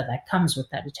happens that comes with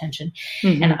that attention.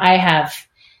 And I have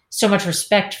so much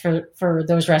respect for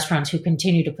those restaurants who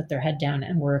continue to put their head down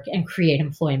and work and create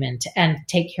employment and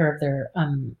take care of their,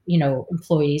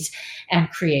 employees and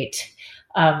create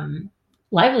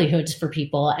livelihoods for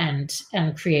people and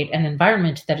create an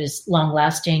environment that is long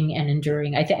lasting and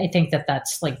enduring. I think that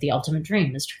that's like the ultimate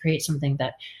dream, is to create something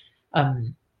that,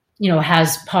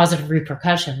 has positive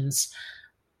repercussions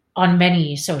on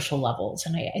many social levels.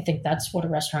 And I think that's what a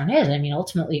restaurant is. I mean,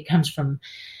 ultimately it comes from,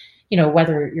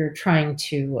 whether you're trying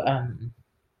to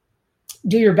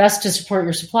do your best to support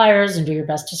your suppliers and do your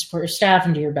best to support your staff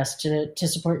and do your best to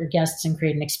support your guests and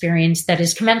create an experience that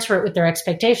is commensurate with their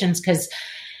expectations, because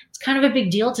it's kind of a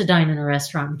big deal to dine in a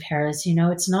restaurant in Paris.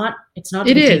 It's not.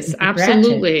 It is,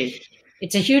 absolutely. Granted.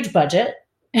 It's a huge budget,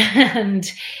 and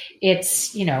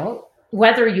it's,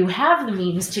 whether you have the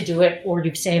means to do it or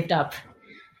you've saved up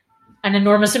an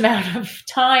enormous amount of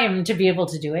time to be able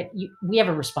to do it, we have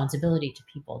a responsibility to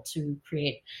people to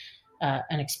create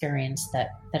an experience that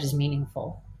is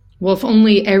meaningful. Well, if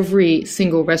only every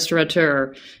single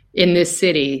restaurateur in this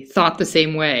city thought the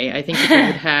same way, I think people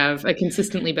would have a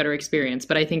consistently better experience.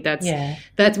 But I think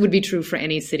that would be true for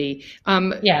any city.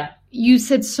 You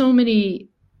said so many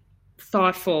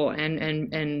thoughtful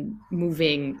and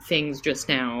moving things just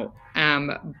now.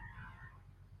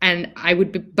 And I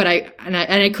would be, but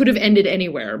I could have ended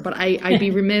anywhere, but I'd be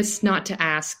remiss not to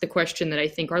ask the question that I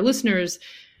think our listeners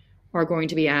are going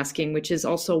to be asking, which is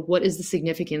also, what is the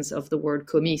significance of the word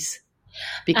commis?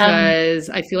 Because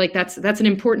I feel like that's an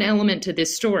important element to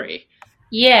this story.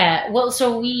 Yeah, well,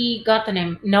 so we got the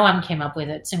name. Noam came up with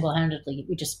it single-handedly.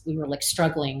 We were like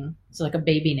struggling. It's like a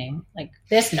baby name, like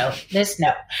this no, this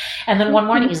no. And then one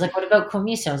morning he's like, "What about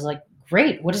Comiso?" I was like,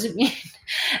 "Great, what does it mean?"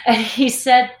 And he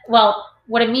said, "Well,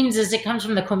 what it means is it comes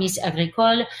from the Comices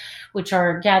agricoles, which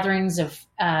are gatherings of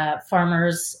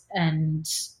farmers and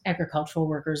agricultural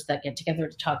workers that get together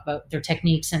to talk about their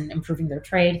techniques and improving their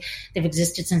trade. They've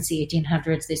existed since the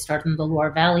 1800s. They started in the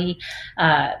Loire Valley.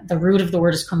 The root of the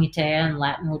word is comitea in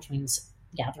Latin, which means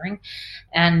gathering,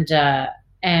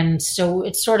 and so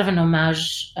it's sort of an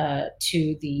homage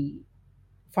to the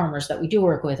farmers that we do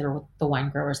work with, or the wine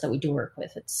growers that we do work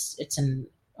with. It's an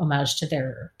homage to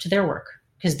their work,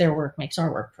 because their work makes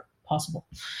our work possible.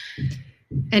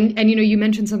 And you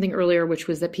mentioned something earlier, which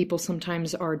was that people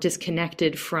sometimes are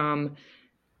disconnected from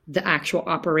the actual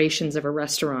operations of a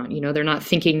restaurant. They're not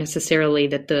thinking necessarily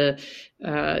that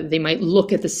they might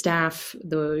look at the staff,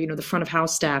 the front of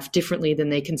house staff differently than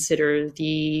they consider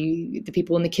the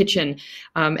people in the kitchen.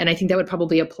 And I think that would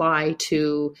probably apply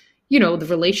to, the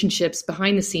relationships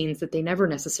behind the scenes that they never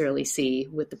necessarily see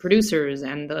with the producers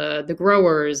and the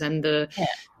growers and the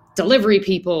delivery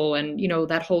people and,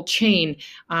 that whole chain.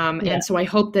 And so I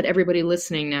hope that everybody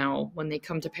listening now, when they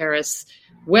come to Paris,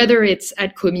 whether it's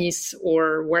at Comices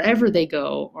or wherever they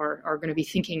go, are going to be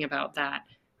thinking about that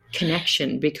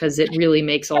connection, because it really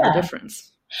makes all the difference.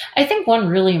 I think one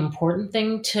really important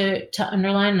thing to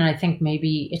underline, and I think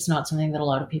maybe it's not something that a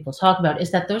lot of people talk about,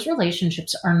 is that those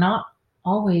relationships are not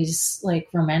always like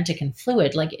romantic and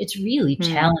fluid. Like, it's really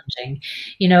challenging.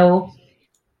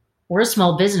 We're a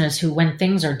small business who, when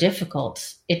things are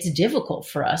difficult, it's difficult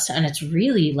for us. And it's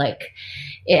really like,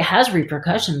 it has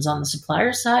repercussions on the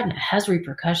supplier side, and it has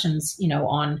repercussions,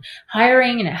 on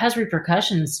hiring, and it has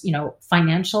repercussions,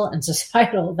 financial and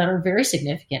societal, that are very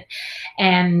significant.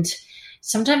 And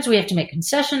sometimes we have to make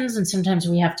concessions, and sometimes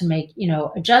we have to make,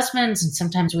 adjustments, and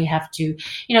sometimes we have to,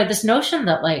 this notion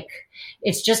that like,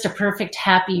 it's just a perfect,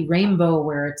 happy rainbow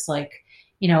where it's like,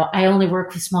 I only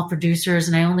work with small producers,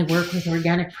 and I only work with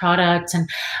organic products, and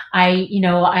I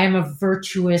am a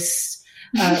virtuous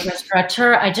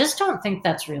restaurateur. I just don't think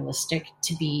that's realistic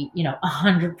to be,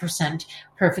 100%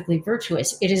 perfectly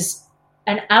virtuous. It is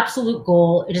an absolute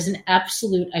goal. It is an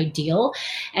absolute ideal.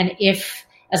 And if,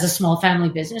 as a small family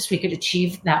business, we could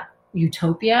achieve that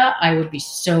utopia, I would be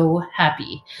so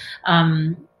happy.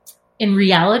 In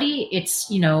reality,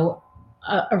 it's,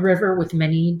 a river with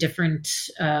many different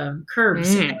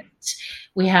curves. And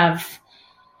we have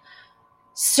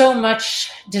so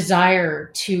much desire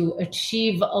to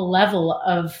achieve a level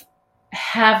of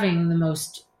having the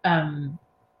most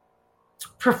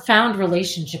profound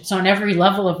relationships on every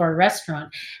level of our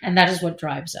restaurant. And that is what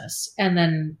drives us. And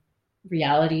then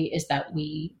reality is that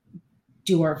we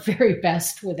do our very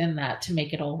best within that to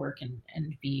make it all work and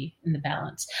be in the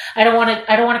balance. I don't want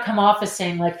to come off as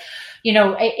saying like,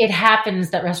 it happens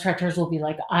that restaurateurs will be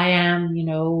like, I am,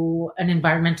 an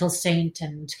environmental saint.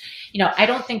 And, I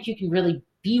don't think you can really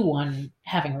be one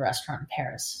having a restaurant in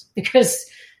Paris, because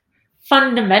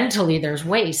fundamentally there's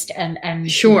waste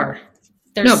and sure.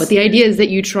 No, but the idea is that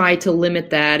you try to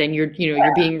limit that, and you're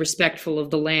being respectful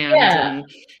of the land,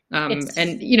 and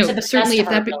certainly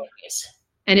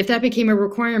if that became a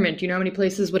requirement, do you know how many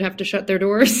places would have to shut their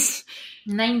doors?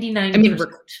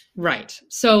 99%. Right.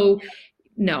 So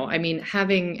no,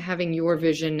 having your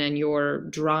vision and your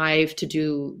drive to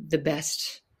do the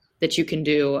best that you can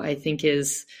do, I think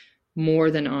is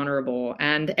more than honorable.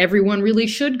 And everyone really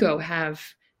should go have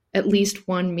at least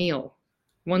one meal,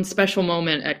 one special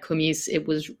moment at Comices. It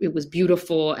was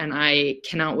beautiful, and I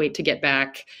cannot wait to get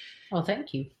back. Oh,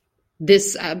 thank you.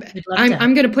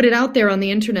 I'm going to put it out there on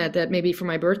the internet that maybe for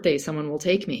my birthday, someone will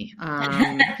take me,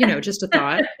 just a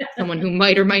thought, someone who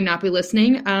might or might not be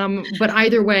listening. But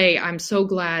either way, I'm so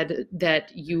glad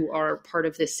that you are part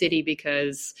of this city,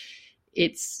 because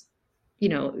it's,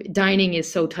 dining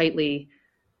is so tightly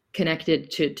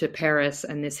connected to Paris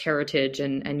and this heritage,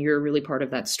 and you're really part of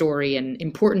that story and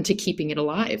important to keeping it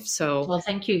alive. So, well,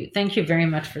 thank you. Thank you very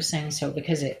much for saying so,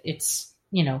 because it's,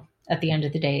 at the end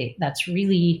of the day, that's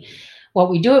really what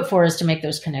we do it for, is to make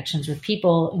those connections with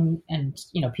people and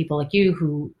people like you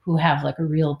who have like a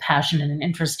real passion and an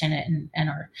interest in it, and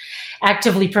are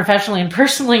actively, professionally, and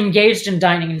personally engaged in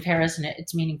dining in Paris. And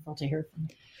it's meaningful to hear from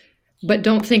you. But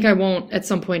don't think I won't at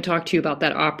some point talk to you about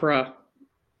that opera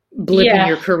blip in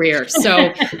your career.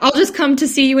 So I'll just come to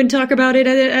see you and talk about it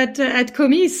at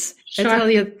Comices. Sure.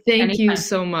 Etheliya, thank Anytime. you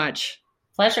so much.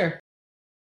 Pleasure.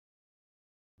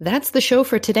 That's the show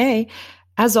for today.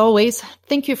 As always,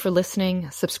 thank you for listening,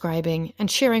 subscribing, and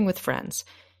sharing with friends.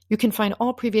 You can find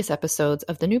all previous episodes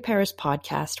of the New Paris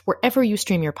podcast wherever you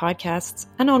stream your podcasts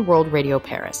and on World Radio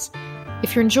Paris.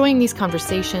 If you're enjoying these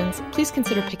conversations, please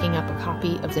consider picking up a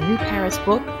copy of the New Paris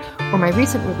book or my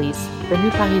recent release, The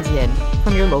New Parisienne,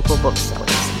 from your local booksellers.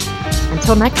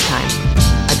 Until next time.